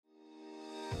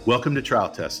Welcome to Trial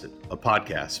Tested, a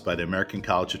podcast by the American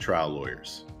College of Trial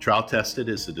Lawyers. Trial Tested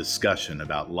is a discussion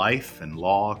about life and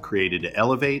law created to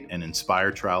elevate and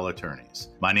inspire trial attorneys.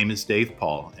 My name is Dave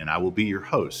Paul, and I will be your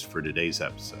host for today's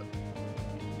episode.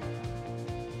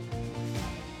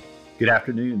 Good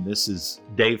afternoon. This is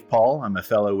Dave Paul. I'm a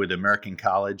fellow with American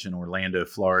College in Orlando,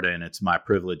 Florida, and it's my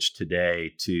privilege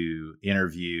today to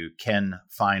interview Ken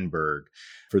Feinberg.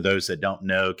 For those that don't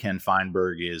know, Ken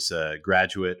Feinberg is a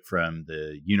graduate from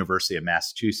the University of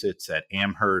Massachusetts at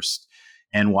Amherst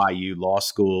NYU Law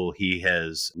School. He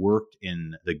has worked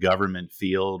in the government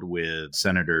field with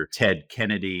Senator Ted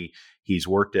Kennedy. He's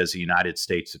worked as a United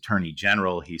States Attorney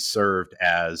General. He served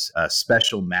as a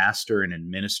special master and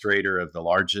administrator of the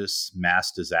largest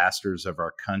mass disasters of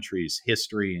our country's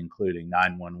history, including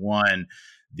 9/11,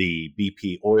 the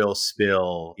BP oil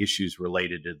spill, issues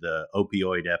related to the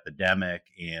opioid epidemic,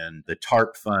 and the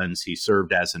TARP funds. He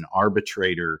served as an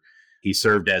arbitrator. He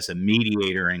served as a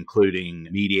mediator, including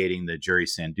mediating the Jerry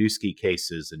Sandusky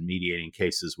cases and mediating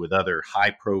cases with other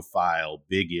high-profile,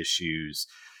 big issues.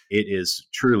 It is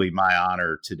truly my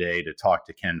honor today to talk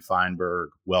to Ken Feinberg.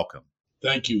 Welcome.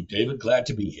 Thank you, David. Glad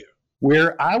to be here.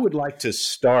 Where I would like to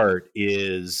start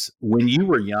is when you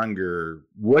were younger,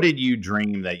 what did you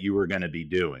dream that you were going to be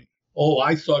doing? Oh,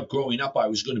 I thought growing up I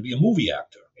was going to be a movie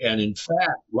actor. And in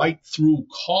fact, right through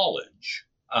college,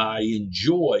 I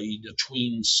enjoyed,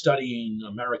 between studying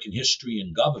American history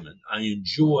and government, I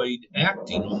enjoyed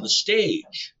acting on the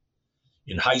stage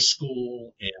in high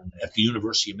school and at the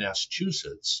University of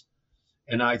Massachusetts.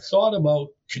 And I thought about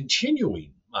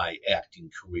continuing my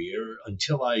acting career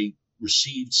until I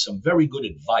received some very good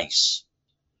advice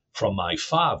from my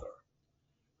father,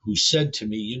 who said to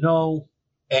me, you know,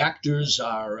 actors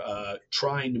are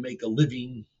trying to make a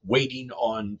living waiting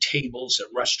on tables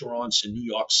at restaurants in New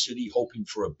York City, hoping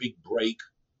for a big break.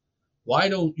 Why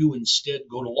don't you instead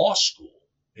go to law school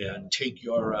and take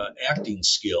your acting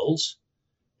skills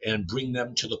and bring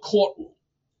them to the courtroom?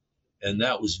 And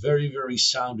that was very, very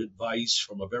sound advice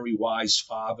from a very wise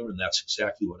father, and that's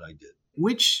exactly what I did.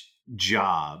 Which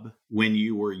job, when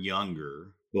you were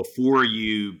younger, before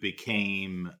you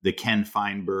became the Ken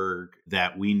Feinberg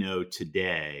that we know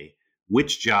today,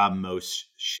 which job most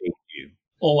shaped you?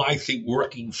 Oh, I think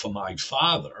working for my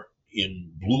father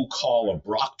in blue-collar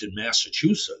Brockton,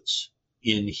 Massachusetts,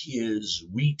 in his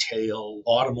retail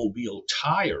automobile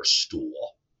tire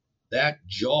store, that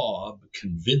job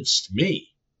convinced me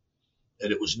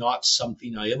that it was not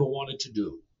something I ever wanted to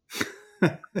do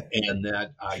and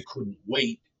that I couldn't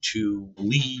wait to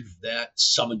leave that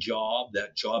summer job,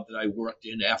 that job that I worked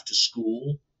in after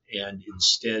school, and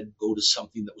instead go to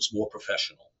something that was more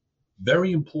professional.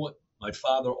 Very important. My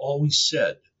father always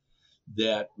said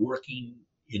that working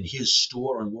in his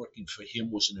store and working for him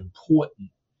was an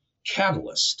important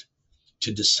catalyst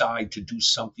to decide to do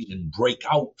something and break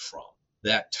out from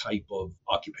that type of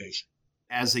occupation.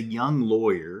 As a young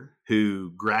lawyer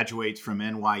who graduates from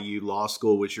NYU Law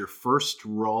School, was your first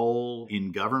role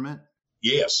in government?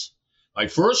 Yes. My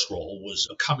first role was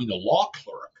becoming a law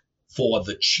clerk for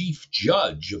the chief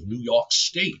judge of New York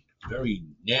State, a very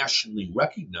nationally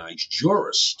recognized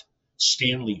jurist,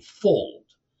 Stanley Fuld.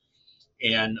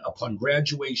 And upon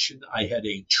graduation, I had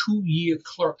a 2-year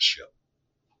clerkship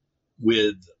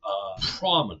with a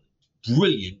prominent,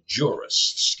 brilliant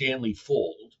jurist, Stanley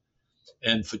Fuld.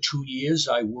 And for 2 years,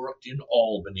 I worked in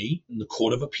Albany in the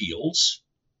Court of Appeals,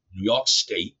 New York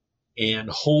State, and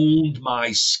honed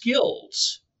my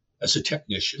skills as a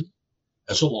technician,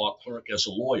 as a law clerk, as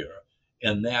a lawyer.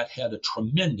 And that had a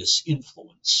tremendous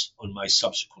influence on my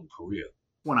subsequent career.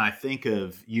 When I think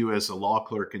of you as a law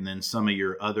clerk and then some of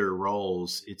your other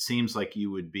roles, it seems like you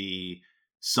would be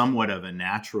somewhat of a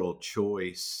natural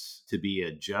choice to be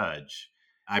a judge.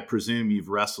 I presume you've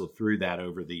wrestled through that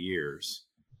over the years.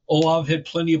 Oh, I've had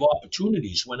plenty of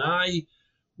opportunities. When I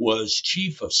was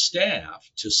chief of staff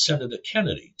to Senator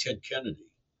Kennedy, Ted Kennedy,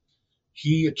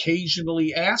 he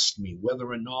occasionally asked me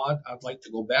whether or not I'd like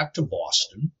to go back to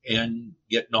Boston and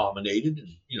get nominated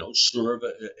and, serve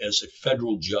as a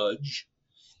federal judge.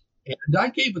 And I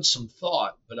gave it some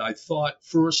thought, but I thought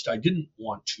first I didn't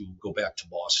want to go back to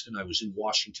Boston. I was in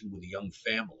Washington with a young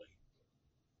family.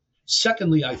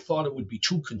 Secondly, I thought it would be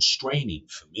too constraining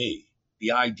for me.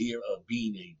 The idea of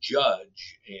being a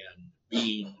judge and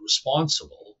being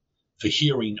responsible for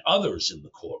hearing others in the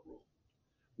courtroom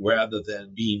rather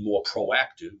than being more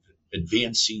proactive,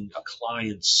 advancing a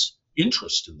client's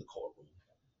interest in the courtroom,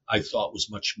 I thought was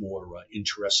much more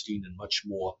interesting and much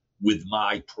more with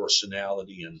my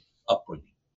personality and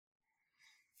upbringing.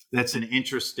 That's an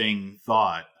interesting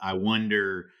thought. I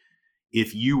wonder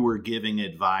if you were giving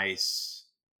advice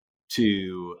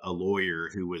to a lawyer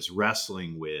who was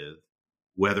wrestling with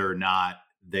whether or not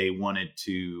they wanted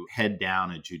to head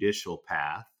down a judicial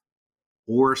path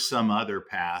or some other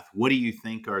path, what do you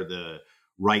think are the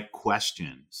right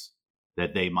questions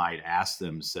that they might ask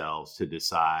themselves to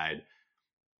decide,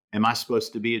 am I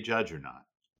supposed to be a judge or not?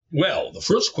 Well, the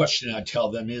first question I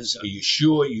tell them is, are you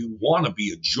sure you want to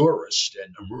be a jurist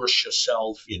and immerse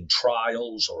yourself in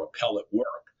trials or appellate work?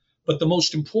 But the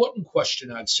most important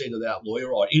question I'd say to that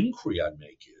lawyer, or inquiry I'd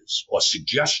make is, or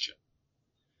suggestion,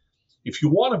 if you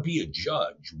want to be a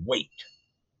judge, wait.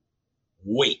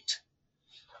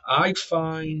 I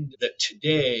find that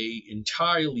today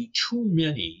entirely too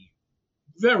many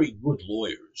very good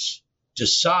lawyers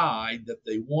decide that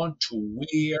they want to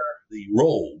wear the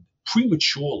robe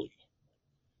prematurely.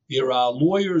 There are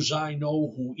lawyers I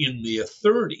know who in their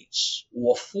 30s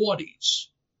or 40s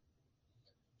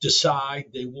decide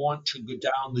they want to go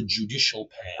down the judicial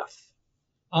path.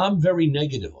 I'm very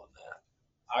negative on that.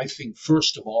 I think,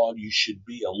 first of all, you should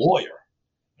be a lawyer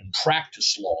and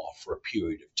practice law for a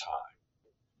period of time.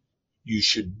 You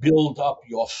should build up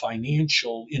your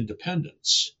financial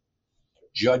independence.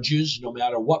 Judges, no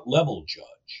matter what level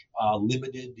judge, are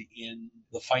limited in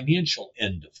the financial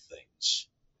end of things.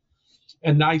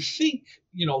 And I think,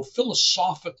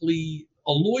 philosophically,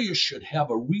 a lawyer should have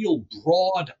a real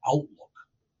broad outlook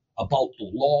about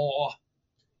the law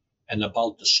and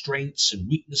about the strengths and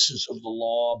weaknesses of the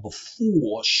law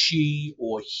before she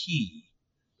or he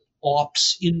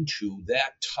opts into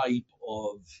that type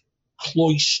of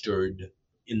cloistered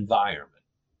environment.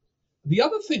 The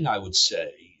other thing I would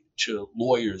say to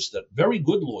lawyers, that very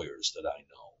good lawyers that I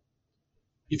know,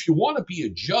 if you want to be a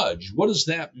judge, what does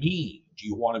that mean? Do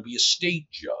you want to be a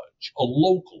state judge, a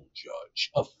local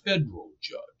judge, a federal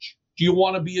judge? Do you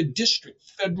want to be a district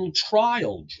federal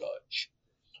trial judge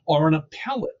or an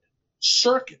appellate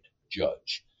circuit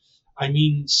judge? I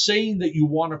mean, saying that you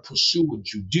want to pursue a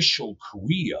judicial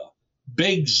career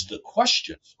begs the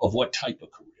question of what type of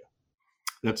career.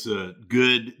 That's a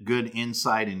good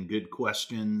insight and good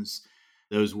questions.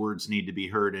 Those words need to be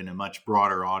heard in a much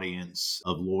broader audience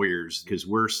of lawyers, because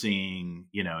we're seeing,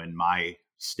 in my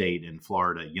state in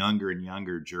Florida, younger and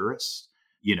younger jurists.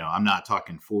 I'm not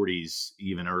talking 40s,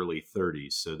 even early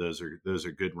 30s. So those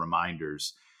are good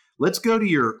reminders. Let's go to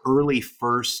your early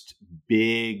first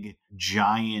big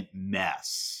giant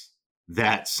mess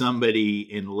that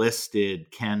somebody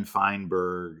enlisted Ken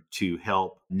Feinberg to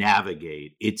help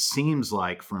navigate. It seems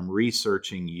like from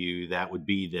researching you, that would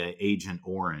be the Agent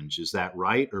Orange. Is that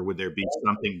right? Or would there be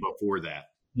something before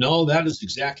that? No, that is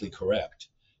exactly correct.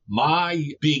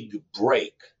 My big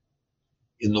break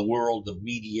in the world of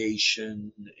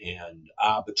mediation and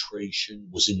arbitration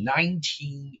was in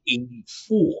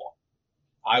 1984.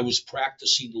 I was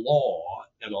practicing law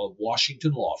at a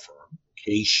Washington law firm,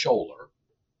 Kay Scholler,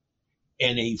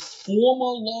 and a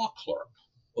former law clerk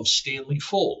of Stanley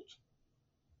Fuld,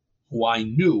 who I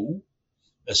knew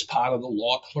as part of the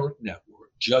Law Clerk Network,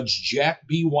 Judge Jack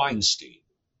B. Weinstein,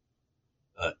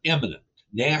 an eminent,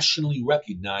 nationally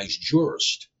recognized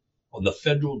jurist on the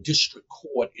Federal District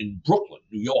Court in Brooklyn,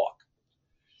 New York.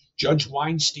 Judge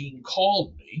Weinstein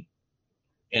called me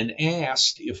and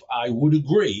asked if I would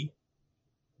agree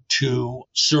to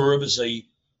serve as a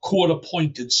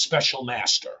court-appointed special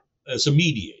master, as a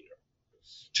mediator,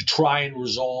 to try and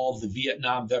resolve the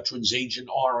Vietnam Veterans Agent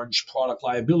Orange product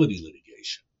liability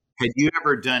litigation. Had you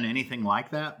ever done anything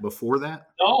like that before that?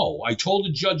 No, I told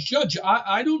the judge,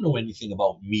 I don't know anything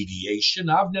about mediation.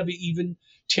 I've never even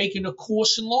taken a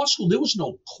course in law school. There was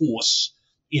no course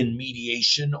in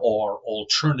mediation or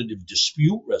alternative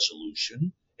dispute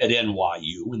resolution at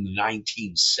NYU in the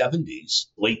 1970s,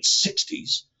 late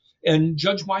 60s. And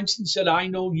Judge Weinstein said, I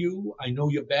know you. I know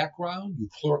your background. You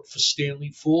clerked for Stanley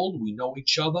Fuld. We know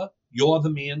each other. You're the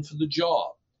man for the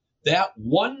job. That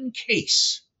one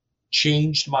case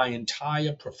changed my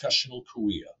entire professional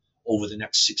career over the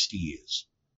next 60 years.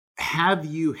 Have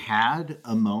you had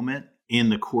a moment in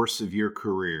the course of your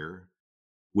career,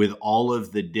 with all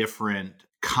of the different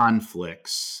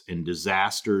conflicts and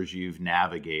disasters you've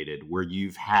navigated, where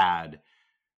you've had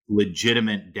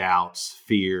legitimate doubts,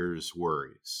 fears,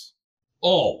 worries?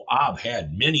 Oh, I've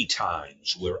had many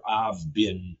times where I've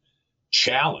been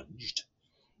challenged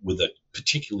with a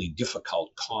particularly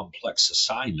difficult, complex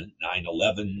assignment.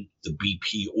 9/11, the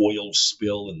BP oil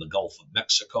spill in the Gulf of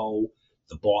Mexico,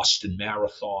 the Boston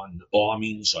Marathon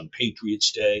bombings on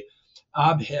Patriots Day.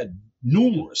 I've had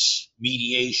numerous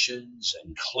mediations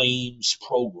and claims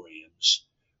programs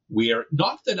where,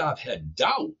 not that I've had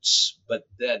doubts, but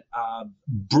that I've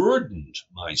burdened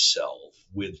myself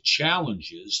with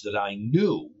challenges that I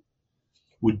knew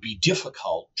would be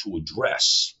difficult to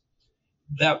address.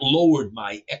 that lowered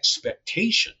my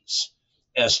expectations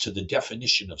as to the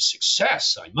definition of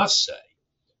success, I must say.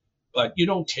 But you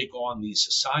don't take on these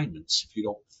assignments if you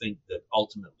don't think that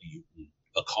ultimately you can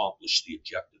accomplish the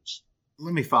objectives.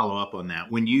 Let me follow up on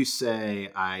that. When you say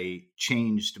I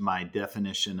changed my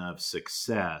definition of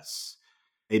success,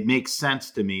 it makes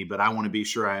sense to me, but I want to be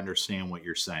sure I understand what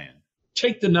you're saying.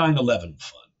 Take the 9/11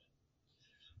 fund.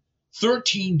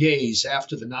 13 days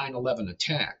after the 9/11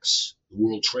 attacks, the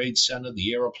World Trade Center,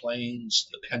 the airplanes,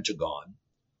 the Pentagon,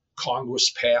 Congress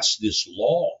passed this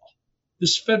law,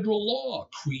 this federal law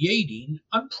creating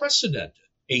unprecedented,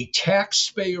 a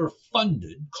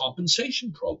taxpayer-funded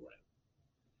compensation program.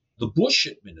 The Bush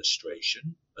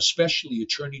administration, especially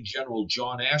Attorney General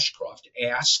John Ashcroft,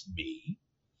 asked me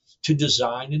to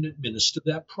design and administer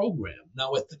that program.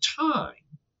 Now, at the time,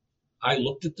 I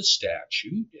looked at the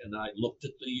statute and I looked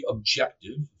at the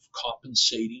objective of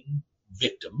compensating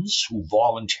victims who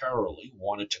voluntarily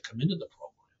wanted to come into the program.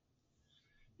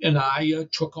 And I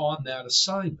took on that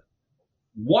assignment.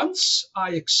 Once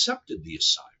I accepted the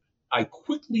assignment, I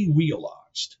quickly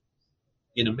realized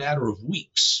in a matter of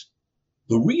weeks,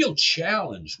 the real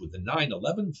challenge with the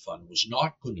 9/11 fund was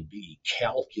not going to be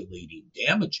calculating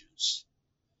damages.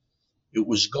 It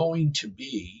was going to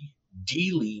be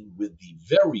dealing with the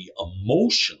very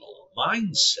emotional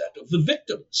mindset of the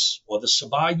victims or the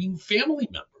surviving family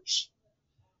members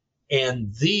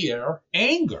and their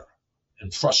anger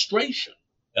and frustration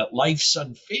at life's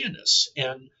unfairness.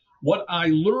 And what I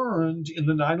learned in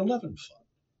the 9/11 fund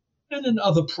and in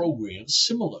other programs,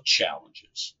 similar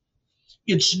challenges,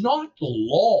 it's not the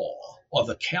law or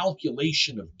the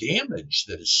calculation of damage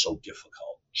that is so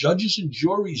difficult. Judges and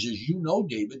juries, as you know,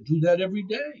 David, do that every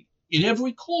day in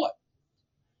every court.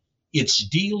 It's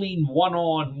dealing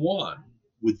one-on-one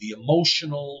with the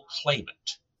emotional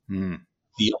claimant.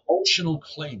 The emotional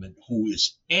claimant who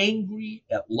is angry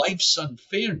at life's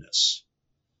unfairness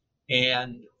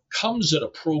and comes at a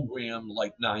program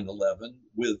like 9/11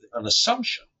 with an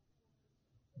assumption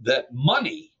that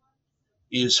money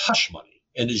is hush money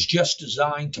and is just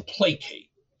designed to placate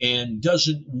and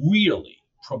doesn't really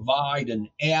provide an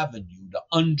avenue to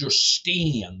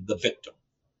understand the victim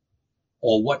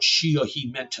or what she or he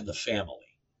meant to the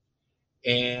family.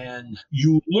 And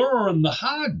you learn the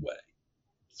hard way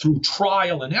through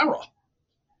trial and error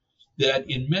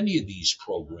that in many of these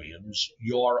programs,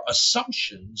 your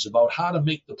assumptions about how to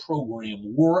make the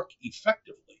program work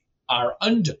effectively are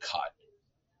undercut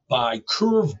by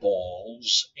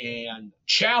curveballs and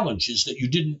challenges that you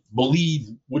didn't believe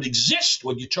would exist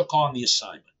when you took on the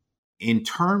assignment. In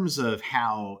terms of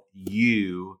how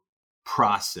you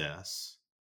process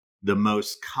the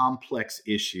most complex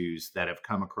issues that have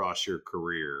come across your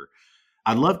career,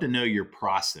 I'd love to know your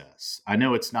process. I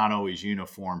know it's not always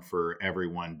uniform for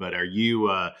everyone, but are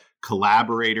you a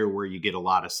collaborator where you get a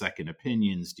lot of second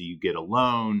opinions? Do you get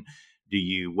alone? Do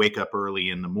you wake up early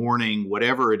in the morning?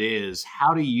 Whatever it is,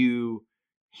 how do you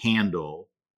handle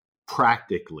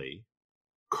practically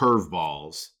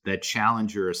curveballs that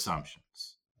challenge your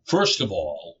assumptions? First of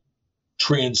all,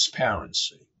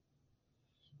 transparency.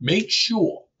 Make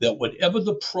sure that whatever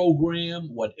the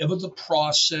program, whatever the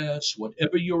process,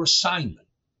 whatever your assignment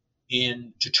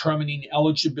in determining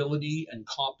eligibility and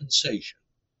compensation,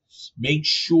 make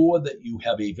sure that you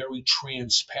have a very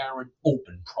transparent,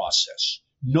 open process.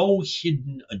 No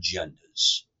hidden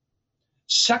agendas.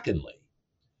 Secondly,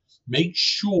 make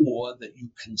sure that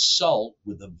you consult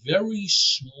with a very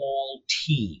small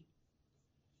team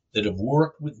that have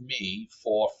worked with me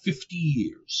for 50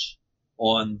 years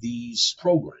on these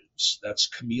programs. That's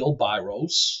Camille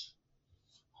Byros,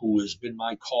 who has been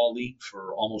my colleague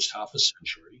for almost half a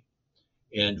century,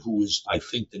 and who is, I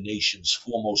think, the nation's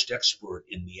foremost expert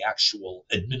in the actual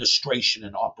administration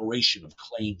and operation of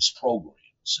claims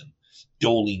programs and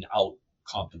doling out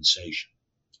compensation.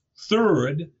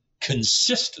 Third,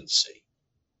 consistency.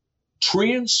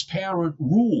 Transparent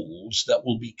rules that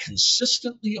will be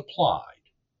consistently applied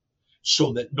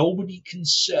so that nobody can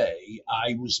say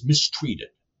I was mistreated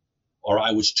or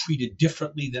I was treated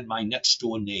differently than my next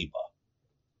door neighbor.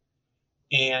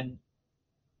 And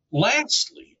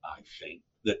lastly, I think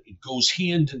that it goes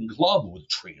hand in glove with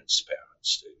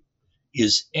transparency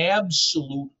is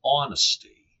absolute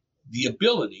honesty. The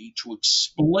ability to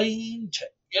explain to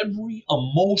every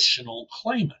emotional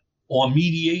claimant or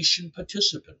mediation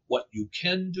participant what you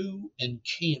can do and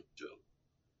can't do.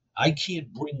 I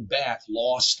can't bring back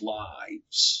lost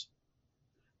lives.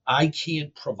 I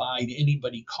can't provide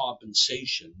anybody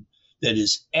compensation that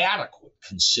is adequate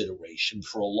consideration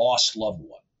for a lost loved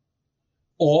one.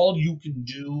 All you can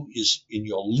do is, in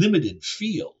your limited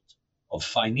field of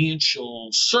financial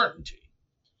certainty,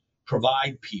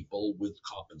 provide people with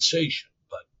compensation,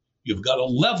 but you've got to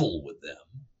level with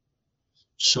them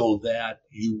so that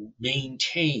you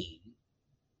maintain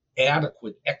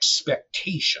adequate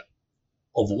expectation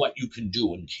of what you can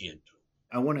do and can't do.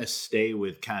 I want to stay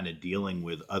with kind of dealing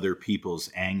with other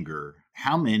people's anger.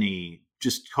 How many,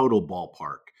 just total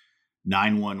ballpark,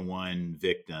 911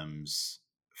 victims,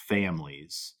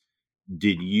 families,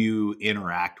 did you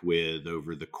interact with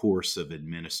over the course of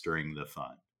administering the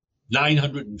fund?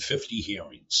 950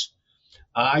 hearings.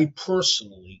 I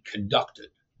personally conducted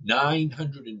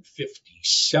 950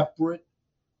 separate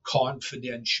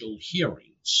confidential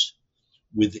hearings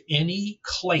with any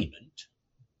claimant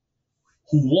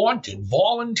who wanted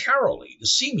voluntarily to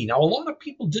see me. Now, a lot of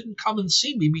people didn't come and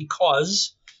see me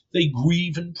because they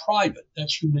grieve in private.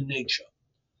 That's human nature.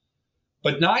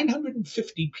 But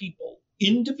 950 people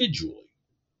individually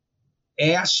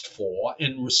asked for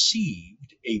and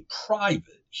received a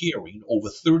private hearing over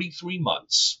 33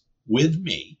 months with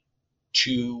me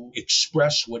to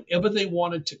express whatever they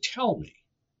wanted to tell me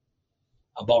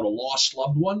about a lost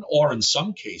loved one, or in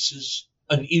some cases,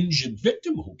 an injured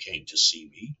victim who came to see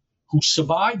me who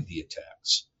survived the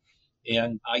attacks.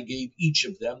 And I gave each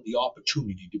of them the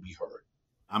opportunity to be heard.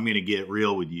 I'm going to get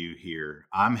real with you here.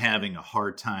 I'm having a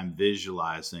hard time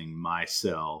visualizing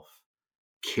myself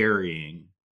carrying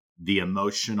the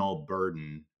emotional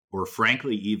burden, or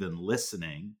frankly, even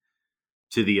listening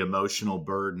to the emotional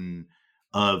burden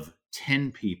of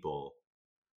 10 people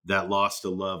that lost a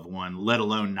loved one, let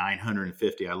alone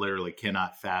 950. I literally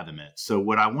cannot fathom it. So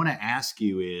what I want to ask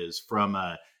you is, from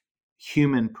a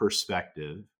human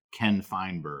perspective, Ken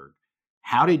Feinberg,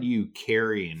 how did you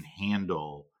carry and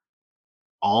handle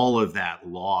all of that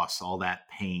loss, all that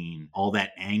pain, all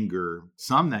that anger,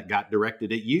 some that got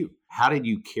directed at you? How did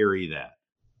you carry that?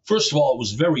 First of all, it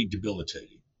was very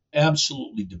debilitating,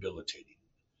 absolutely debilitating.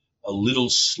 A little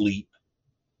sleep,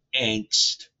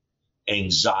 angst,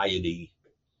 anxiety,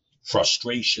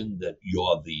 frustration that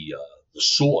you're the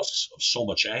source of so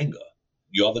much anger.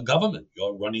 You're the government.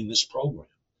 You're running this program.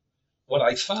 What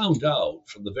I found out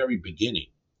from the very beginning,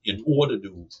 in order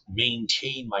to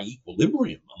maintain my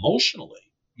equilibrium emotionally,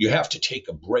 you have to take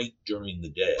a break during the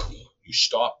day. You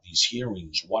stop these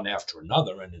hearings one after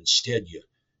another, and instead you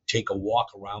take a walk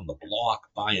around the block,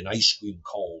 buy an ice cream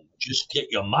cone, just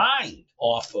get your mind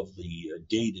off of the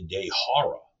day-to-day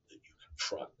horror that you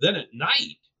confront. Then at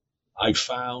night, I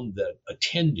found that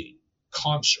attending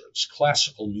concerts,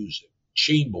 classical music,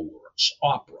 chamber works,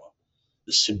 opera,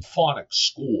 the symphonic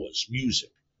scores,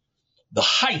 music, the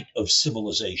height of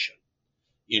civilization,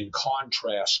 in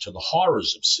contrast to the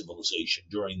horrors of civilization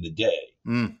during the day.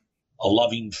 A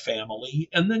loving family.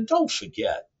 And then don't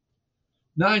forget,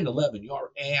 9/11,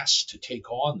 you're asked to take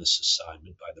on this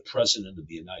assignment by the President of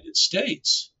the United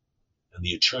States and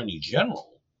the Attorney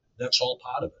General. That's all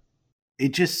part of it.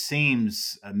 It just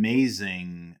seems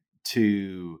amazing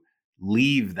to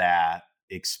leave that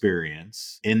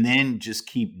experience and then just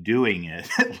keep doing it.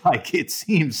 Like, it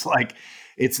seems like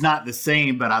it's not the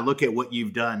same, but I look at what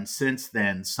you've done since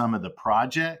then, some of the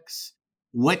projects.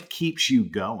 What keeps you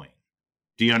going?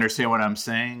 Do you understand what I'm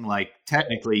saying? Like,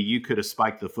 technically, you could have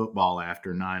spiked the football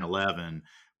after 9/11,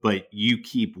 but you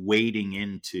keep wading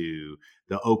into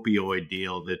the opioid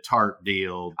deal, the TARP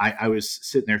deal. I was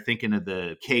sitting there thinking of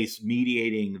the case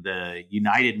mediating the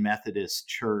United Methodist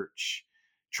Church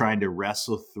trying to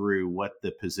wrestle through what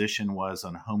the position was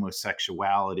on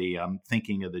homosexuality. I'm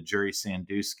thinking of the Jury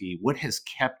Sandusky. What has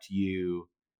kept you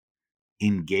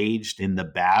engaged in the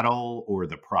battle or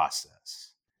the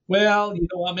process? Well,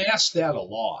 I'm asked that a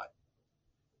lot.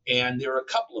 And there are a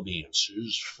couple of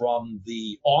answers. From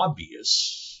the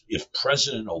obvious, if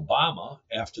President Obama,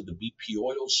 after the BP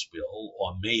oil spill,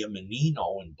 or Mayor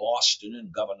Menino in Boston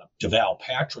and Governor Deval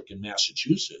Patrick in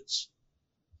Massachusetts,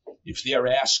 if they're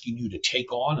asking you to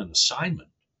take on an assignment,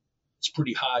 it's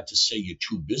pretty hard to say you're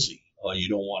too busy or you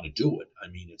don't want to do it. I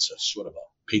mean, it's a sort of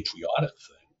a patriotic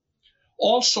thing.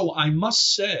 Also, I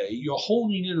must say, you're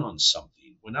honing in on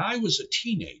something. When I was a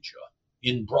teenager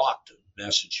in Brockton,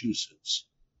 Massachusetts,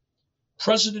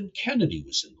 President Kennedy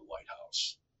was in the White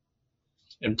House.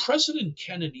 And President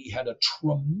Kennedy had a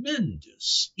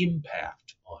tremendous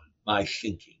impact on my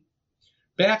thinking.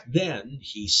 Back then,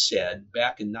 he said,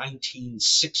 back in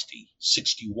 1960,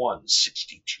 61,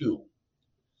 62,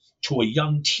 to a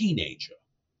young teenager,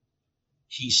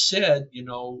 he said,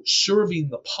 serving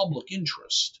the public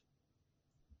interest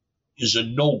is a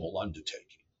noble undertaking.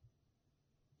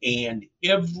 And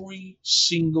every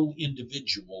single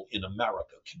individual in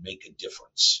America can make a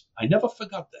difference. I never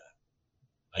forgot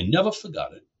that. I never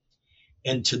forgot it.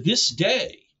 And to this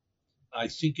day, I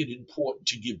think it important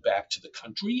to give back to the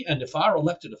country. And if our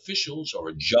elected officials or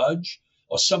a judge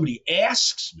or somebody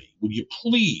asks me, would you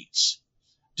please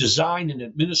design and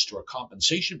administer a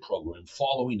compensation program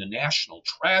following a national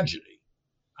tragedy,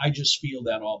 I just feel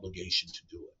that obligation to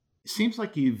do it. It seems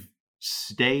like you've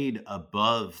stayed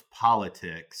above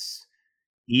politics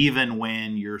even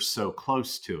when you're so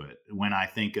close to it. When I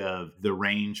think of the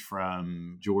range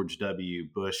from George W.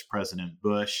 Bush, President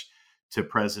Bush, to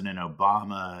President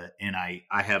Obama, and I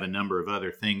have a number of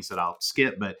other things that I'll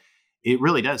skip, but it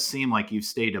really does seem like you've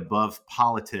stayed above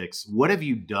politics. What have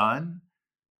you done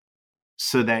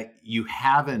so that you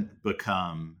haven't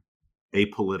become a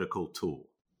political tool?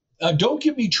 Don't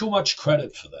give me too much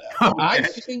credit for that. Okay. I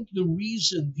think the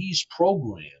reason these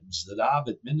programs that I've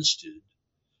administered,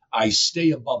 I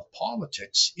stay above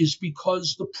politics, is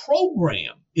because the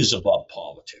program is above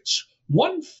politics.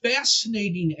 One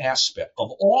fascinating aspect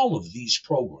of all of these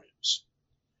programs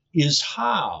is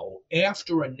how,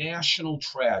 after a national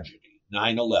tragedy,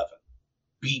 9/11,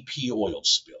 BP oil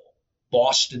spill,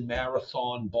 Boston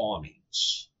Marathon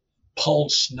bombings,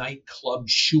 Pulse nightclub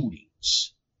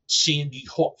shootings, Sandy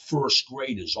Hook first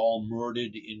graders all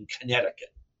murdered in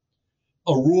Connecticut,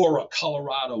 Aurora,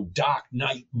 Colorado dark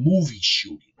night movie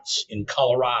shootings in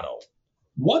Colorado.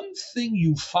 One thing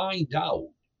you find out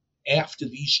after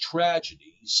these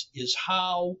tragedies is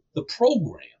how the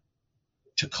program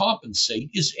to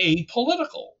compensate is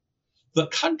apolitical. The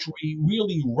country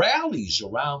really rallies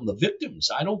around the victims.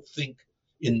 I don't think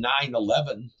in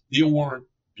 9/11 there weren't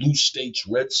blue states,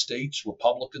 red states,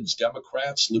 Republicans,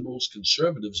 Democrats, liberals,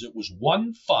 conservatives. It was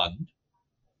one fund,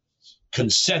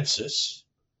 consensus,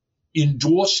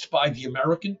 endorsed by the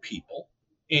American people.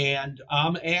 And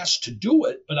I'm asked to do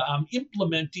it, but I'm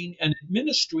implementing and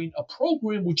administering a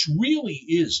program which really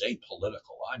is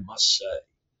apolitical, I must say.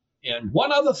 And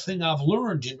one other thing I've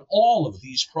learned in all of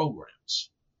these programs,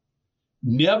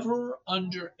 never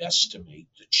underestimate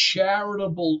the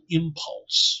charitable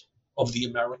impulse of the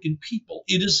American people.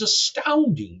 It is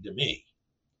astounding to me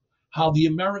how the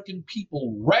American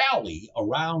people rally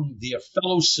around their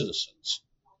fellow citizens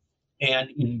and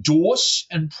endorse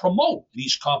and promote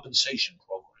these compensation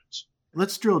programs.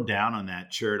 Let's drill down on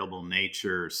that charitable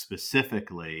nature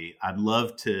specifically. I'd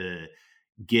love to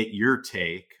get your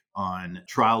take on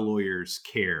Trial Lawyers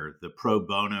Care, the pro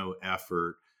bono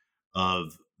effort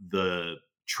of the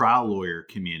trial lawyer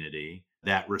community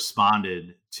that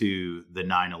responded to the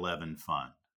 9/11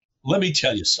 fund. Let me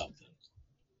tell you something.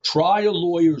 Trial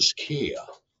Lawyers Care,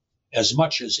 as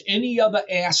much as any other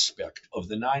aspect of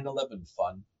the 9/11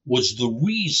 fund, was the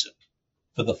reason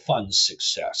for the fund's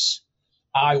success.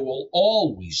 I will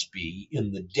always be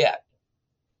in the debt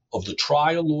of the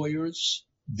trial lawyers,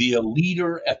 their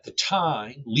leader at the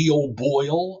time, Leo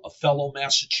Boyle, a fellow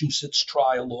Massachusetts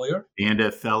trial lawyer. And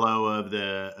a fellow of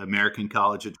the American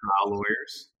College of Trial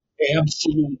Lawyers.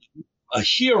 Absolutely. A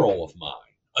hero of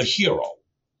mine, a hero.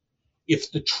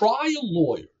 If the trial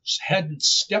lawyers hadn't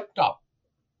stepped up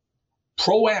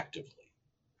proactively,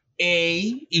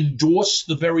 A, endorsed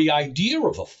the very idea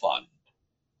of a fund,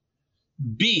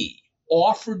 B,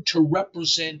 offered to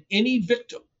represent any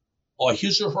victim or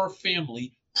his or her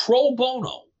family pro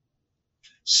bono,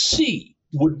 C,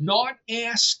 would not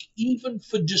ask even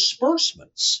for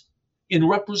disbursements in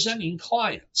representing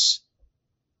clients,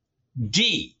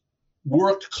 D,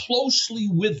 worked closely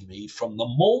with me from the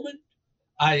moment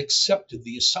I accepted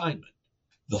the assignment,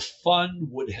 the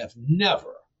fund would have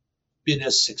never been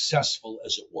as successful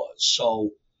as it was.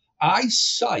 So I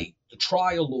cite the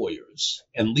trial lawyers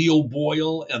and Leo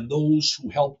Boyle and those who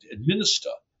helped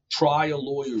administer Trial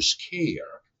Lawyers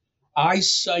Care. I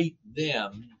cite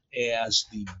them as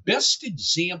the best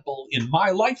example in my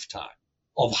lifetime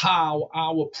of how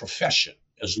our profession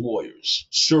as lawyers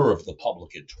serve the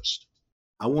public interest.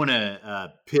 I want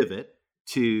to pivot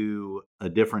to a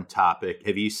different topic.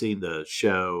 Have you seen the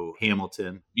show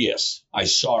Hamilton? Yes, I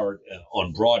saw it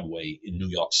on Broadway in New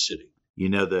York City. You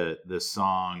know the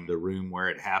song, The Room Where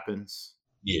It Happens?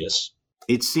 Yes.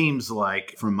 It seems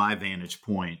like, from my vantage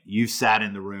point, you sat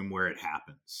in the room where it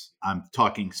happens. I'm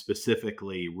talking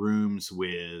specifically rooms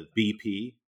with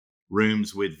BP,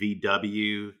 rooms with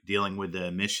VW dealing with the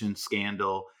emission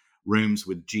scandal, rooms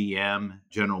with GM,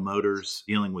 General Motors,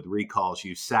 dealing with recalls.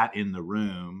 You sat in the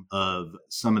room of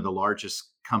some of the largest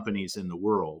companies in the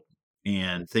world,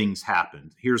 and things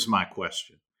happened. Here's my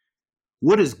question.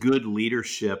 What does good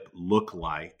leadership look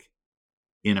like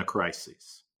in a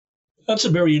crisis? That's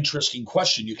a very interesting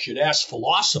question. You should ask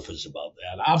philosophers about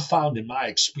that. I've found in my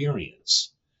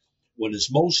experience, what is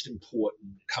most important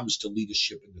when it comes to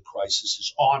leadership in the crisis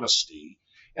is honesty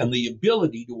and the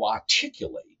ability to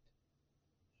articulate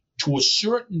to a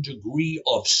certain degree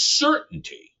of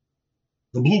certainty,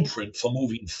 the blueprint for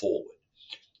moving forward.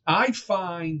 I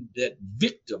find that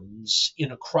victims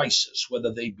in a crisis,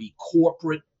 whether they be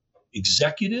corporate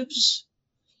executives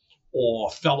or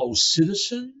fellow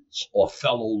citizens or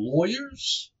fellow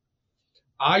lawyers,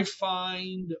 I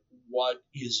find what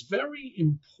is very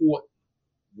important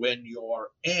when you're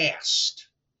asked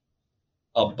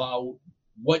about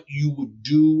what you would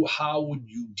do, how would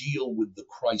you deal with the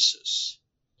crisis,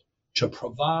 to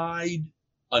provide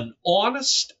an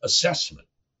honest assessment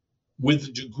with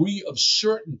a degree of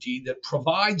certainty that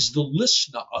provides the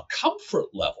listener a comfort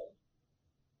level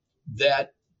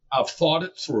that I've thought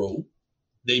it through.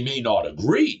 They may not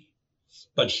agree,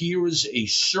 but here is a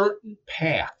certain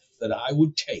path that I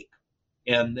would take,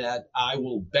 and that I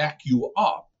will back you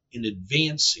up in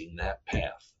advancing that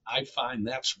path. I find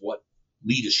that's what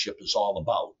leadership is all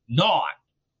about. Not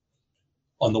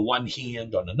on the one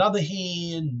hand, on another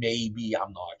hand, maybe,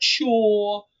 I'm not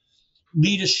sure.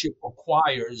 Leadership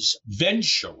requires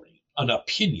venturing an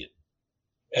opinion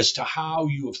as to how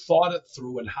you have thought it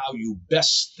through and how you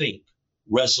best think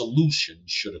resolution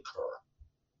should occur.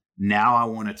 Now I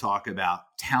want to talk about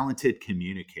talented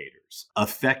communicators,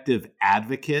 effective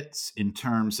advocates in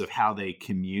terms of how they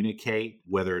communicate,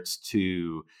 whether it's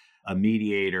to a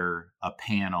mediator, a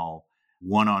panel,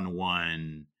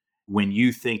 one-on-one. When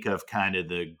you think of kind of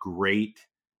the great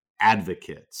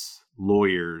advocates,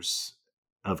 lawyers,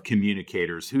 of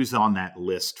communicators, who's on that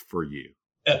list for you?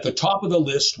 At the top of the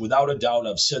list, without a doubt,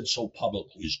 I've said so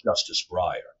publicly, is Justice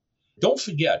Breyer. Don't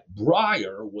forget,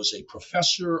 Breyer was a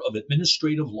professor of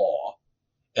administrative law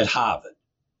at Harvard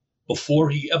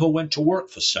before he ever went to work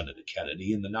for Senator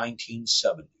Kennedy in the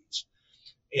 1970s.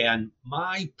 And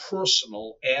my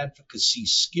personal advocacy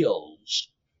skills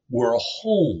were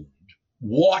honed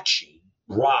watching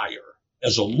Breyer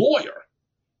as a lawyer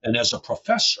and as a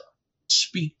professor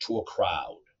speak to a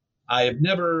crowd. I have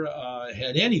never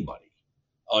had anybody,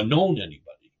 known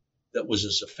anybody, that was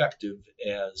as effective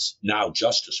as now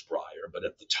Justice Breyer, but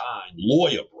at the time,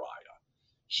 Lawyer Breyer.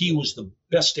 He was the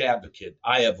best advocate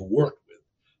I ever worked with.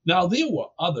 Now, there were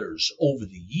others over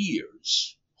the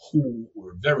years who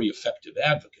were very effective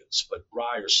advocates, but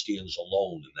Breyer stands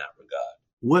alone in that regard.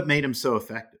 What made him so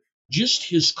effective? Just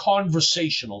his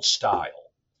conversational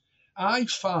style. I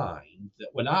find that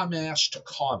when I'm asked to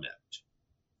comment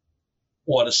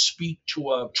or to speak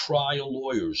to a trial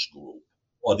lawyers group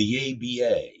or the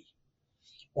ABA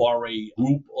or a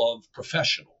group of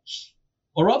professionals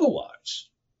or otherwise,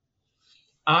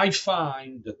 I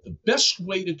find that the best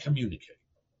way to communicate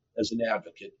as an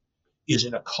advocate is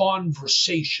in a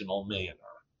conversational manner.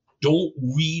 Don't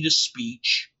read a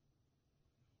speech.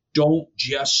 Don't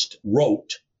just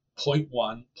rote, point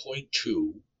one, point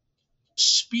two.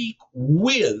 Speak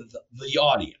with the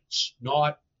audience,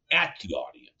 not at the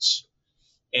audience.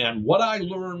 And what I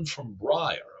learned from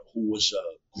Breyer, who was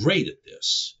great at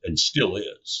this and still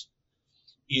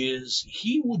is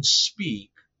he would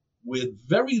speak with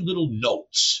very little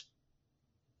notes.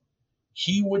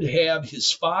 He would have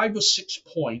his 5 or 6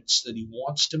 points that he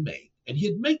wants to make, and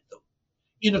he'd make them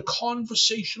in a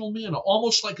conversational manner,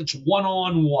 almost like it's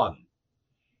one-on-one.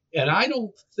 And I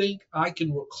don't think I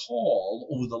can recall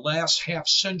over the last half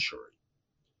century,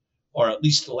 or at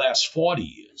least the last 40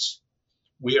 years,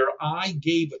 where I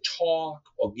gave a talk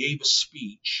or gave a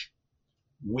speech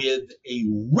with a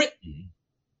written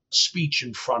speech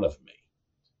in front of me.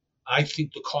 I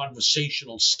think the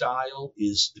conversational style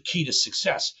is the key to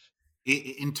success.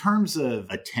 In terms of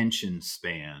attention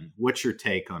span, what's your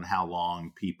take on how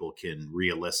long people can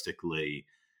realistically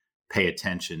pay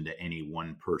attention to any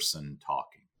one person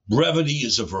talking? Brevity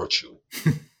is a virtue.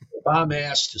 If I'm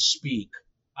asked to speak,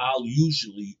 I'll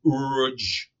usually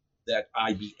urge that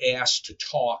I be asked to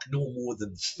talk no more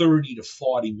than 30 to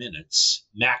 40 minutes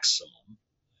maximum,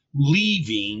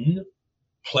 leaving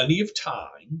plenty of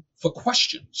time for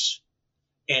questions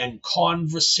and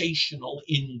conversational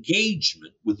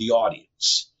engagement with the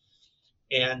audience.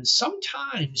 And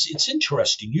sometimes it's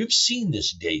interesting. You've seen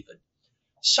this, David.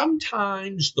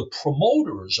 Sometimes the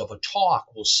promoters of a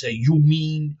talk will say, "You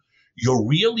mean you're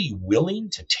really willing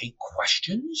to take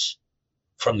questions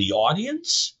from the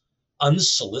audience?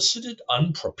 Unsolicited,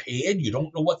 unprepared, you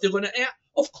don't know what they're going to ask?"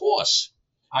 Of course.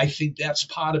 I think that's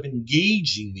part of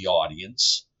engaging the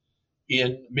audience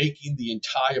in making the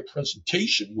entire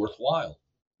presentation worthwhile.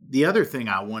 The other thing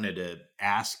I wanted to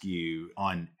ask you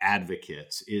on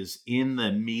advocates is in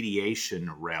the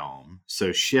mediation realm,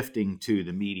 so shifting to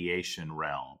the mediation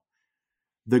realm,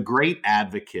 the great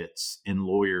advocates and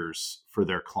lawyers for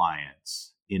their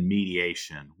clients in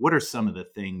mediation, what are some of the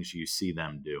things you see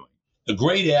them doing? The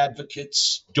great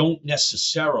advocates don't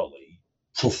necessarily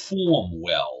perform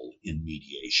well in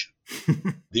mediation.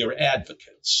 They're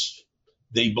advocates.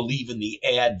 They believe in the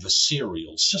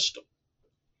adversarial system.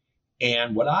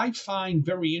 And what I find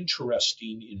very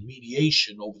interesting in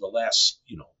mediation over the last,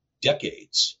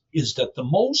 decades is that the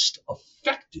most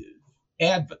effective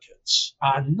advocates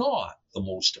are not the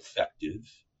most effective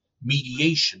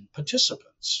mediation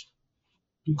participants.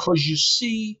 Because you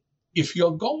see, if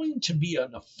you're going to be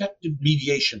an effective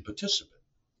mediation participant,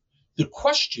 the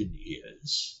question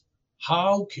is,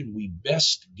 how can we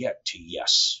best get to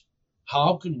yes?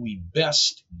 How can we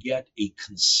best get a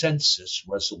consensus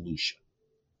resolution?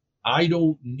 I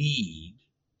don't need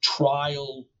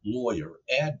trial lawyer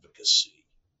advocacy.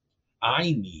 I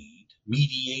need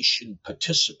mediation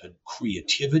participant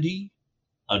creativity,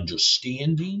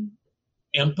 understanding,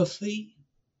 empathy,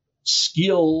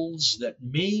 skills that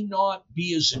may not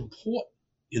be as important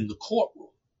in the courtroom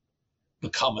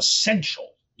become essential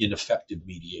in effective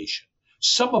mediation.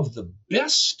 Some of the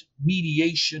best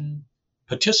mediation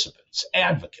participants,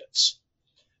 advocates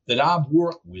that I've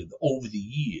worked with over the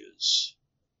years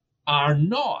are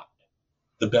not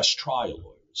the best trial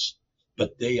lawyers,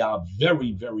 but they are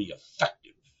very, very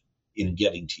effective in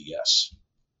getting to yes.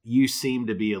 You seem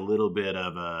to be a little bit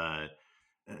of a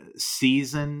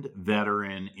seasoned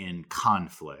veteran in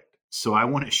conflict. So I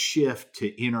want to shift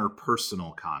to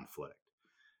interpersonal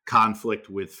conflict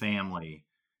with family,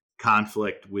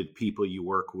 conflict with people you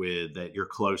work with that you're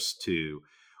close to.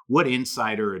 What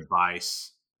insider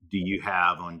advice do you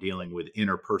have on dealing with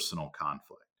interpersonal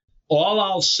conflict? All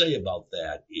I'll say about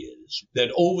that is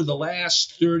that over the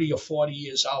last 30 or 40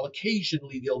 years,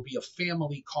 there'll be a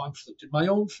family conflict in my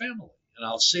own family. And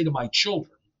I'll say to my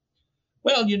children,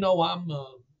 well,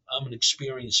 I'm an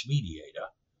experienced mediator,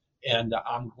 and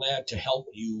I'm glad to help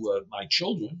you, my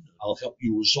children. I'll help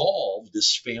you resolve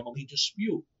this family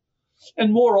dispute.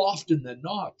 And more often than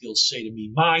not, they'll say to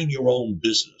me, mind your own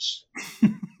business.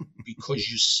 Because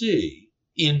you see,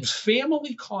 in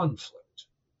family conflict,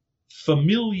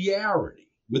 familiarity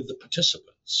with the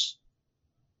participants,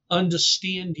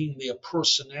 understanding their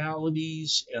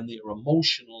personalities and their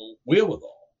emotional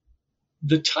wherewithal,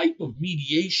 the type of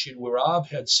mediation where I've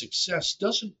had success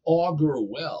doesn't augur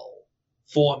well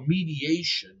for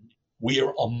mediation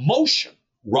where emotion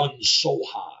runs so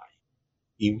high.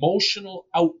 Emotional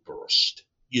outburst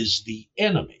is the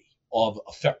enemy of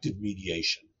effective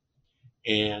mediation.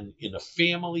 And in a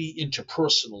family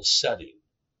interpersonal setting,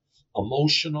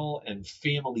 emotional and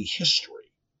family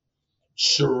history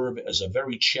serve as a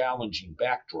very challenging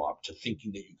backdrop to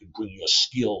thinking that you can bring your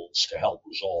skills to help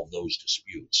resolve those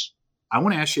disputes. I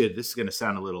want to ask you, this is going to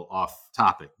sound a little off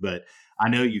topic, but I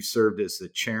know you've served as the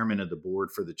chairman of the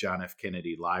board for the John F.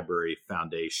 Kennedy Library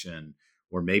Foundation,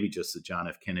 or maybe just the John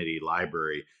F. Kennedy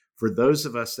Library. For those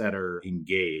of us that are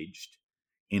engaged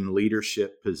in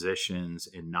leadership positions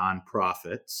in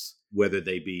nonprofits, whether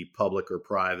they be public or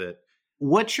private,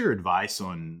 what's your advice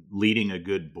on leading a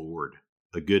good board,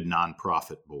 a good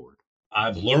nonprofit board?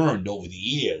 I've learned over the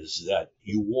years that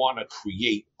you want to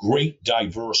create great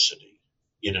diversity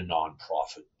in a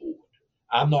nonprofit board.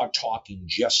 I'm not talking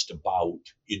just about,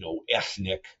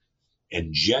 ethnic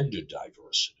and gender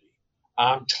diversity.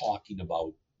 I'm talking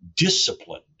about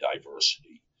discipline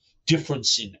diversity,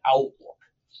 difference in outlook,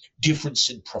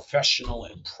 difference in professional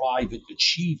and private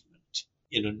achievement.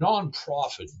 In a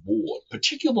nonprofit board,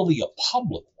 particularly a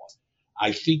public one,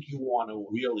 I think you want to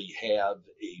really have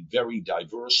a very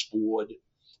diverse board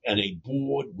and a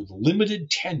board with limited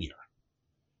tenure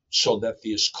so that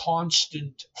there's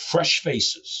constant fresh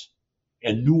faces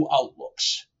and new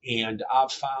outlooks. And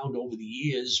I've found over the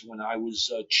years when I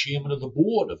was chairman of the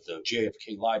board of the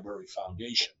JFK Library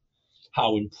Foundation,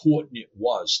 how important it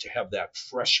was to have that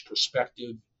fresh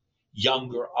perspective,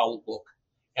 younger outlook,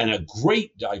 and a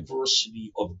great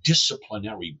diversity of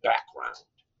disciplinary background.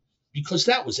 Because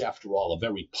that was, after all, a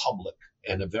very public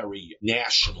and a very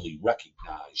nationally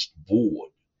recognized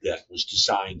board that was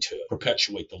designed to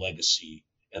perpetuate the legacy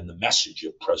and the message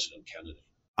of President Kennedy.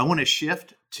 I want to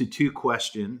shift to two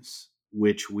questions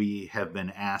which we have been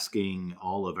asking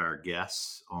all of our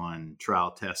guests on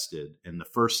Trial Tested. And the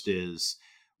first is,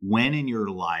 when in your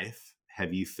life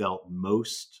have you felt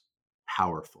most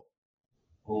powerful?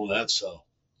 Oh,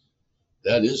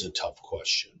 that is a tough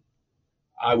question.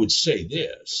 I would say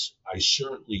this: I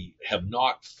certainly have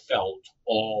not felt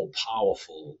all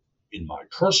powerful in my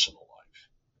personal life,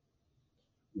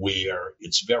 where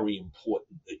it's very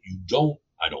important that you don't,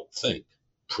 I don't think,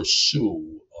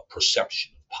 pursue a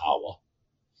perception of power,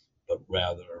 but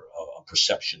rather a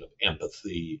perception of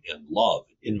empathy and love.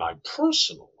 In my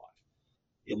personal life,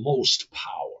 the most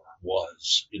power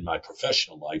was, in my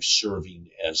professional life, serving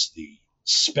as the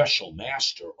special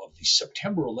master of the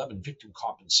September 11 Victim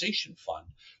Compensation Fund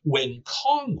when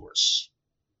Congress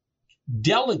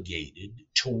delegated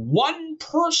to one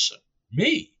person,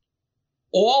 me,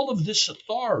 all of this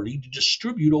authority to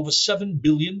distribute over $7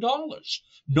 billion.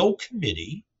 No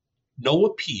committee, no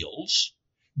appeals,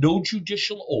 no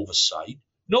judicial oversight,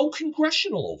 no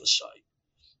congressional oversight.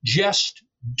 Just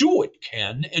do it,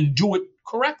 Ken, and do it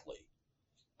correctly.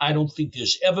 I don't think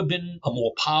there's ever been a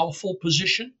more powerful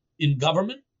position in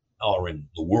government or in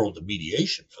the world of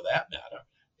mediation for that matter.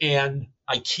 And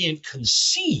I can't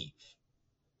conceive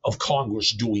of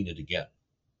Congress doing it again.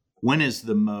 When is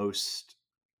the most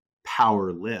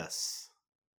powerless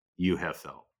you have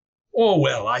felt? Oh,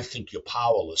 well, I think you're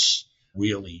powerless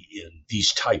really in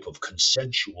these type of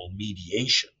consensual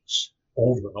mediations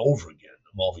over and over again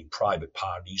involving private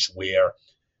parties where,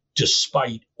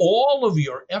 despite all of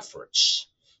your efforts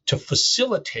to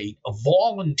facilitate a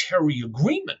voluntary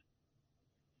agreement,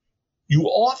 you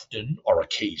often or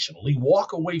occasionally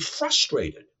walk away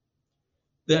frustrated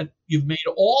that you've made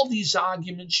all these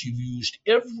arguments, you've used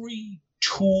every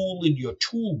tool in your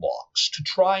toolbox to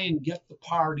try and get the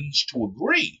parties to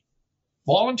agree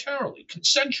voluntarily,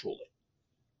 consensually.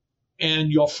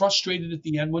 And you're frustrated at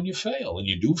the end when you fail, and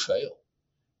you do fail.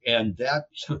 And that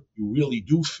you really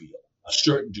do feel a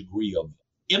certain degree of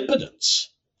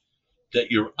impotence that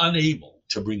you're unable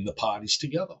to bring the parties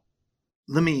together.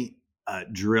 Let me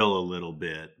drill a little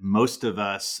bit. Most of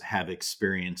us have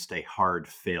experienced a hard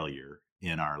failure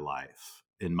in our life.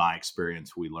 In my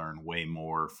experience, we learn way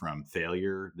more from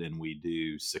failure than we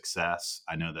do success.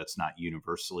 I know that's not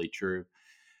universally true.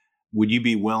 Would you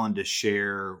be willing to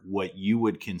share what you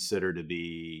would consider to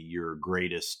be your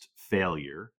greatest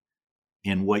failure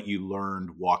and what you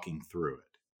learned walking through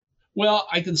it? Well,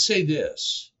 I can say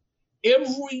this.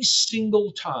 Every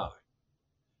single time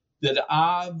that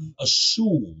I've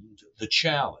assumed the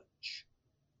challenge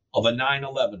of a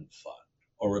 9/11 fund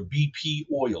or a BP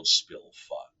oil spill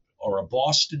fund or a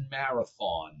Boston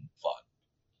Marathon fund,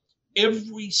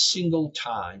 every single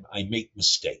time I make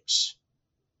mistakes.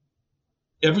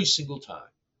 Every single time.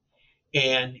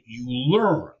 And you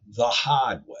learn the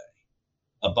hard way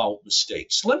about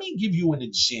mistakes. Let me give you an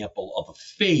example of a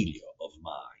failure of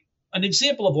mine. An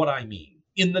example of what I mean.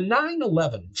 In the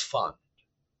 9/11 fund,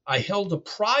 I held a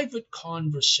private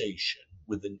conversation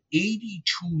with an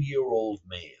 82-year-old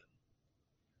man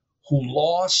who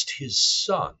lost his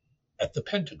son at the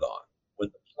Pentagon when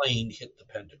the plane hit the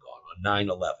Pentagon on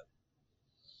 9/11.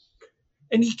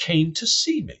 And he came to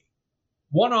see me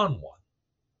one-on-one.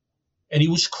 And he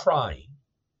was crying.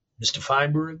 Mr.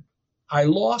 Feinberg, I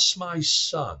lost my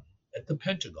son at the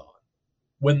Pentagon.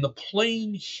 When the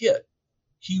plane hit,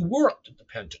 he worked at the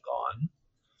Pentagon,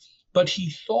 but he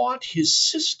thought his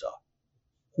sister,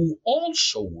 who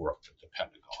also worked at the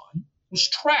Pentagon, was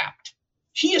trapped.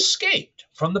 He escaped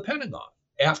from the Pentagon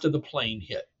after the plane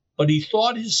hit, but he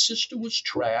thought his sister was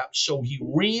trapped, so he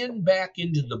ran back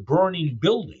into the burning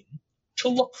building to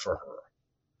look for her.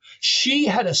 She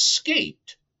had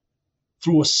escaped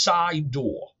through a side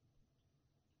door.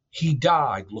 He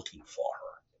died looking for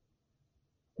her.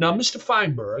 Now, Mr.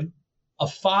 Feinberg, a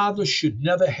father should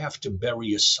never have to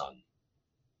bury a son.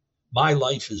 My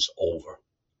life is over.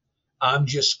 I'm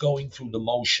just going through the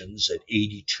motions at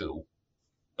 82,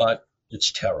 but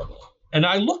it's terrible. And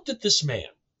I looked at this man.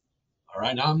 All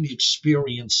right, I'm the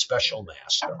experienced special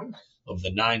master of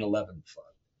the 9/11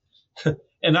 fund.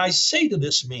 And I say to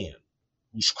this man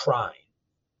who's crying,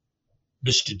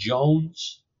 Mr.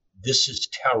 Jones, this is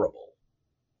terrible,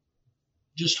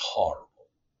 just horrible.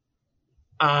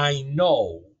 I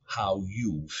know how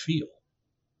you feel.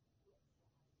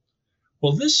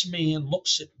 Well, this man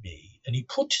looks at me and he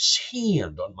puts his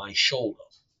hand on my shoulder.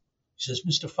 He says,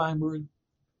 Mr. Feinberg,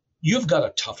 you've got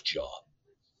a tough job.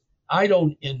 I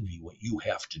don't envy what you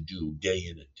have to do day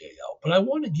in and day out, but I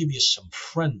want to give you some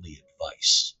friendly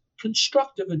advice,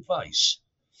 constructive advice.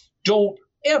 Don't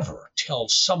ever tell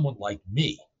someone like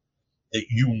me that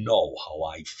you know how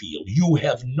I feel. You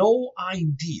have no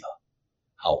idea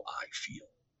how I feel.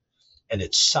 And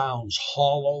it sounds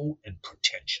hollow and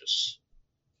pretentious.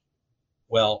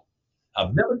 Well,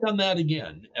 I've never done that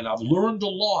again, and I've learned a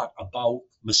lot about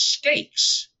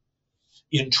mistakes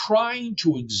in trying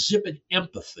to exhibit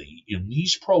empathy in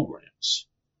these programs.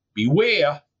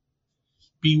 Beware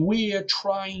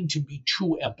trying to be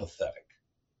too empathetic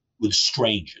with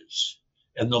strangers.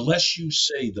 And the less you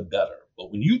say, the better.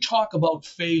 But when you talk about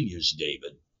failures,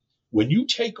 David, when you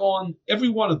take on every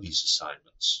one of these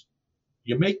assignments,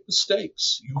 you make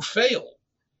mistakes, you fail,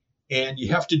 and you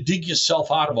have to dig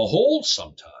yourself out of a hole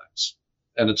sometimes,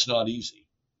 and it's not easy.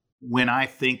 When I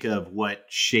think of what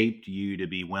shaped you to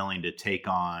be willing to take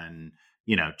on,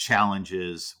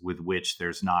 challenges with which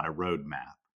there's not a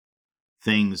roadmap,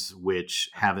 things which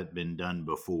haven't been done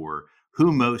before,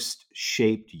 who most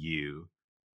shaped you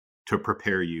to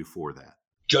prepare you for that?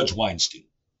 Judge Weinstein,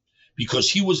 because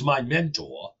he was my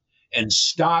mentor and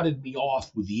started me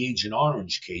off with the Agent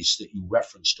Orange case that you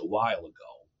referenced a while ago.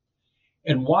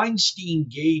 And Weinstein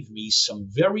gave me some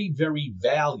very, very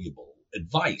valuable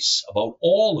advice about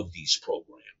all of these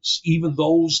programs, even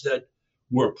those that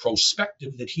were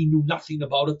prospective that he knew nothing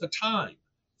about at the time.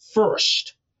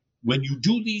 First, when you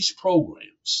do these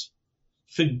programs,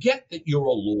 forget that you're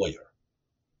a lawyer.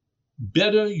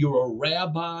 Better you're a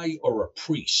rabbi or a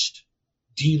priest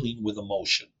dealing with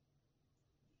emotion.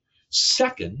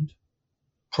 Second,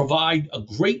 provide a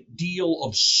great deal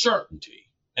of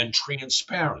certainty and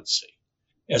transparency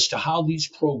as to how these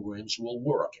programs will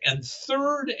work. And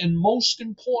third, and most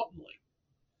importantly,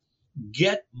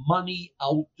 get money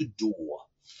out the door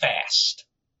fast.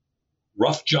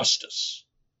 Rough justice.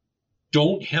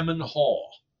 Don't hem and haw.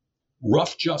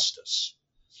 Rough justice.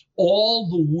 All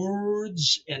the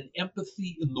words and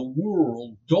empathy in the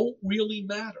world don't really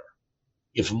matter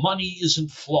if money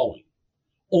isn't flowing.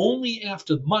 Only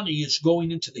after money is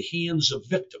going into the hands of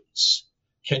victims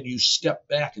can you step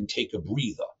back and take a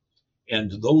breather. And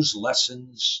those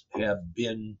lessons have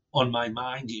been on my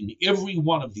mind in every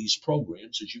one of these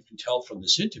programs, as you can tell from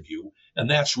this interview. And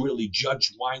that's really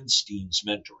Judge Weinstein's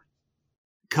mentoring.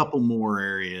 Couple more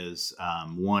areas.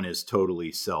 One is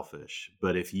totally selfish,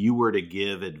 but if you were to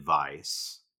give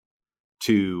advice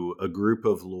to a group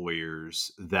of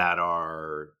lawyers that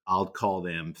are, I'll call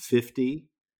them 50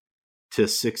 to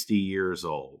 60 years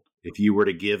old, if you were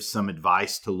to give some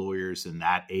advice to lawyers in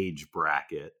that age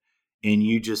bracket, and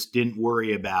you just didn't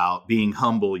worry about being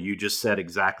humble, you just said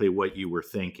exactly what you were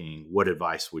thinking, what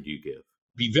advice would you give?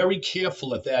 Be very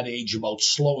careful at that age about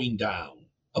slowing down,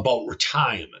 about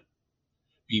retirement.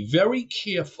 Be very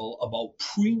careful about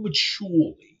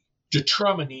prematurely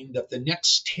determining that the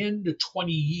next 10 to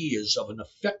 20 years of an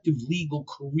effective legal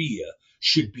career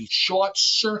should be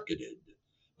short-circuited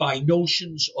by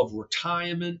notions of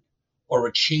retirement or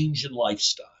a change in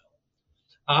lifestyle.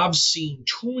 I've seen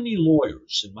too many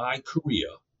lawyers in my career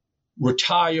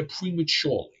retire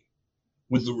prematurely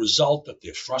with the result that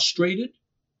they're frustrated,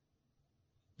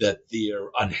 that they're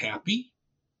unhappy,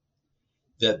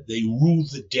 that they rue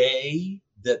the day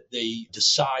that they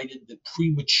decided that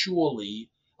prematurely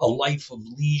a life of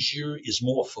leisure is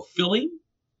more fulfilling.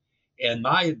 And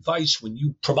my advice, when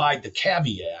you provide the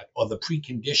caveat or the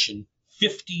precondition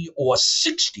 50 or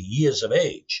 60 years of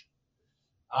age,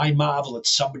 I marvel at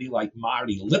somebody like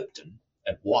Marty Lipton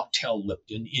at Wachtell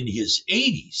Lipton in his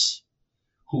 80s,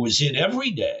 who is in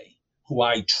every day, who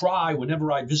I try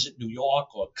whenever I visit New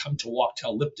York or come to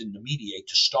Wachtell Lipton to mediate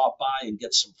to stop by and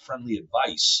get some friendly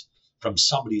advice from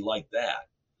somebody like that.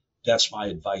 That's my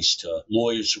advice to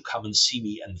lawyers who come and see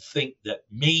me and think that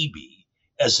maybe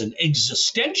as an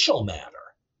existential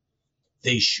matter,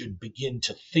 they should begin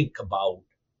to think about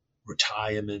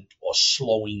retirement or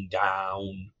slowing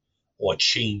down or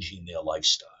changing their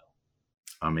lifestyle.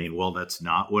 I mean, well, that's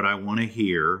not what I want to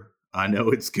hear. I know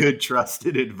it's good,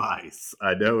 trusted advice.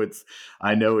 I know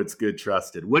it's good,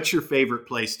 trusted. What's your favorite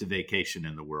place to vacation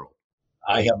in the world?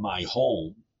 I have my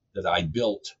home that I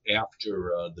built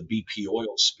after the BP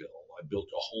oil spill. I built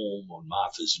a home on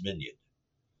Martha's Vineyard.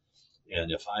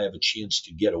 And if I have a chance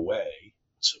to get away,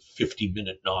 it's a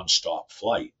 50-minute nonstop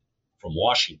flight from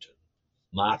Washington.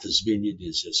 Martha's Vineyard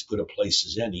is as good a place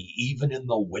as any, even in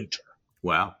the winter.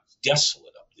 Wow. It's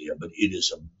desolate up there, but it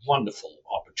is a wonderful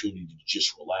opportunity to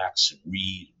just relax and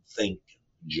read and think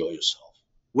and enjoy yourself.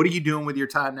 What are you doing with your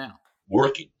time now?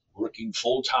 Working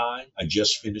full time. I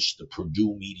just finished the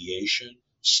Purdue mediation,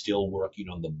 still working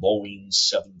on the Boeing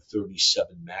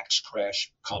 737 MAX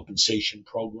crash compensation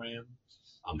program.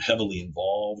 I'm heavily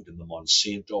involved in the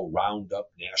Monsanto Roundup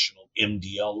National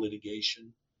MDL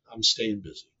litigation. I'm staying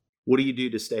busy. What do you do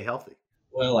to stay healthy?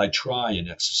 Well, I try and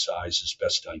exercise as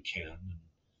best I can.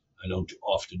 I don't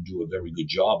often do a very good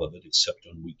job of it, except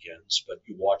on weekends. But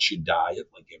you watch your diet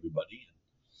like everybody, and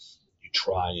you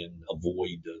try and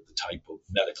avoid the type of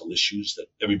medical issues that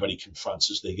everybody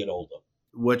confronts as they get older.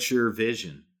 What's your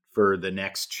vision for the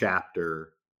next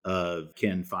chapter of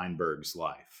Ken Feinberg's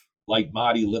life? Like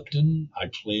Marty Lipton, I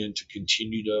plan to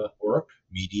continue to work,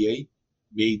 mediate,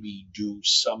 maybe do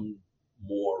some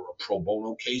more pro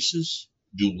bono cases,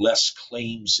 do less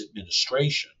claims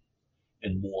administration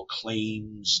and more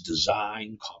claims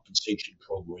design, compensation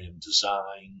program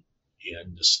design,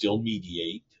 and still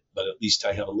mediate, but at least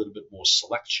I have a little bit more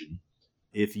selection.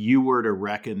 If you were to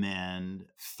recommend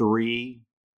 3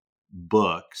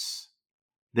 books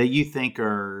that you think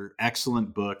are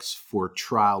excellent books for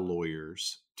trial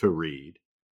lawyers to read,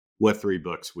 what 3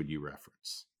 books would you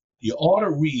reference? You ought to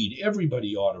read,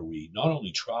 everybody ought to read, not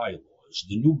only trial lawyers,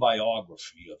 the new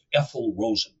biography of Ethel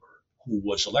Rosenberg, who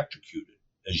was electrocuted,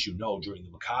 as you know, during the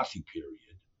McCarthy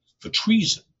period for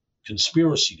treason,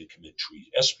 conspiracy to commit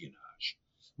treason, espionage,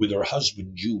 with her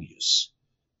husband Julius.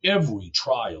 Every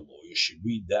trial lawyer should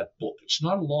read that book. It's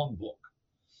not a long book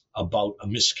about a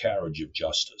miscarriage of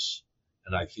justice.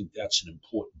 And I think that's an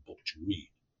important book to read.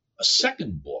 A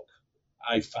second book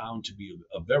I found to be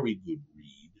a very good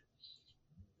read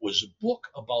was a book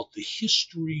about the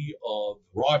history of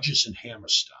Rodgers and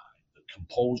Hammerstein, the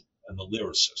composer and the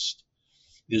lyricist.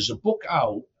 There's a book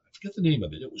out, I forget the name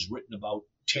of it, it was written about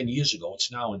 10 years ago,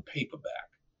 it's now in paperback,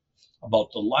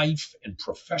 about the life and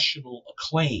professional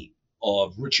acclaim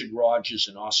of Richard Rodgers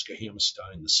and Oscar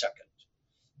Hammerstein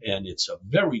II. And it's a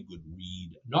very good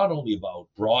read, not only about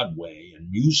Broadway and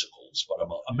musicals, but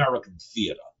about American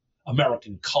theater,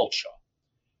 American culture.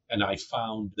 And I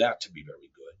found that to be very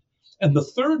good. And the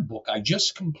third book I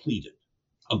just completed,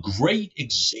 a great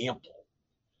example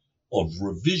of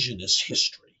revisionist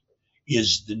history,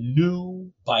 is the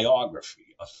new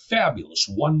biography, a fabulous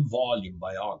 1-volume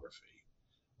biography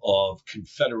of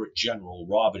Confederate General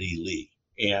Robert E. Lee,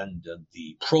 and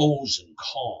the pros and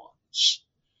cons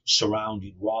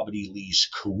surrounding Robert E. Lee's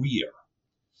career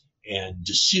and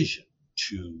decision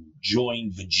to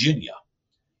join Virginia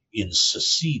in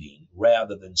seceding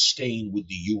rather than staying with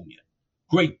the Union.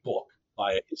 Great book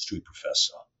by a history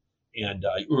professor. And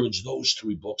I urge those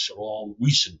 3 books are all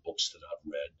recent books that I've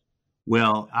read.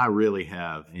 Well, I really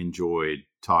have enjoyed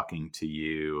talking to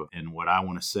you. And what I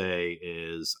want to say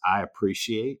is I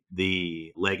appreciate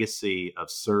the legacy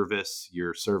of service,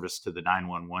 your service to the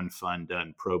 911 Fund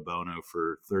done pro bono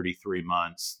for 33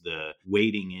 months, the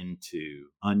wading into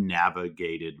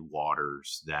unnavigated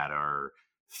waters that are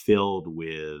filled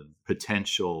with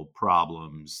potential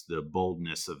problems, the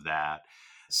boldness of that,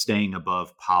 staying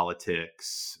above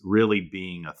politics, really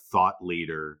being a thought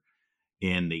leader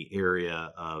in the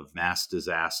area of mass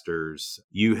disasters.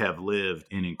 You have lived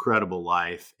an incredible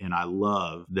life, and I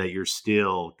love that you're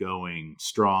still going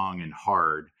strong and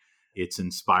hard. It's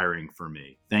inspiring for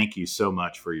me. Thank you so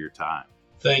much for your time.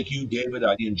 Thank you, David.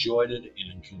 I enjoyed it,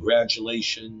 and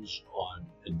congratulations on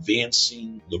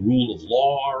advancing the rule of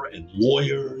law and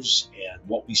lawyers and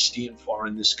what we stand for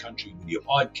in this country with your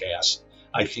podcast.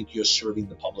 I think you're serving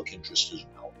the public interest as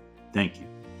well. Thank you.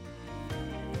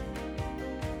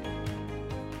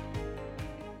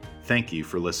 Thank you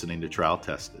for listening to Trial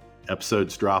Tested.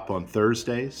 Episodes drop on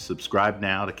Thursdays. Subscribe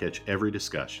now to catch every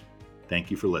discussion.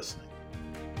 Thank you for listening.